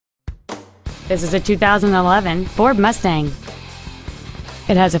This is a 2011 Ford Mustang.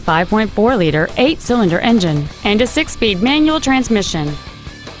 It has a 5.4-liter 8-cylinder engine and a 6-speed manual transmission.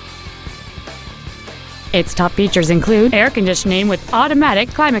 Its top features include air conditioning with automatic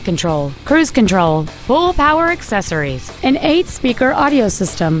climate control, cruise control, full power accessories, an 8-speaker audio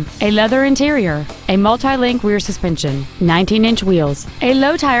system, a leather interior, a multi-link rear suspension, 19-inch wheels, a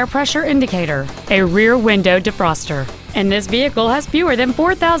low tire pressure indicator, a rear window defroster, and this vehicle has fewer than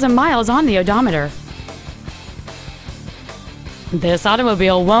 4,000 miles on the odometer. This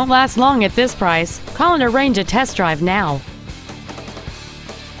automobile won't last long at this price. Call and arrange a test drive now.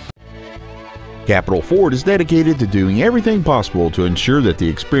 Capital Ford is dedicated to doing everything possible to ensure that the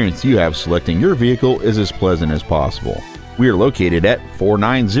experience you have selecting your vehicle is as pleasant as possible. We are located at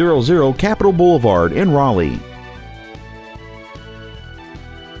 4900 Capital Boulevard in Raleigh.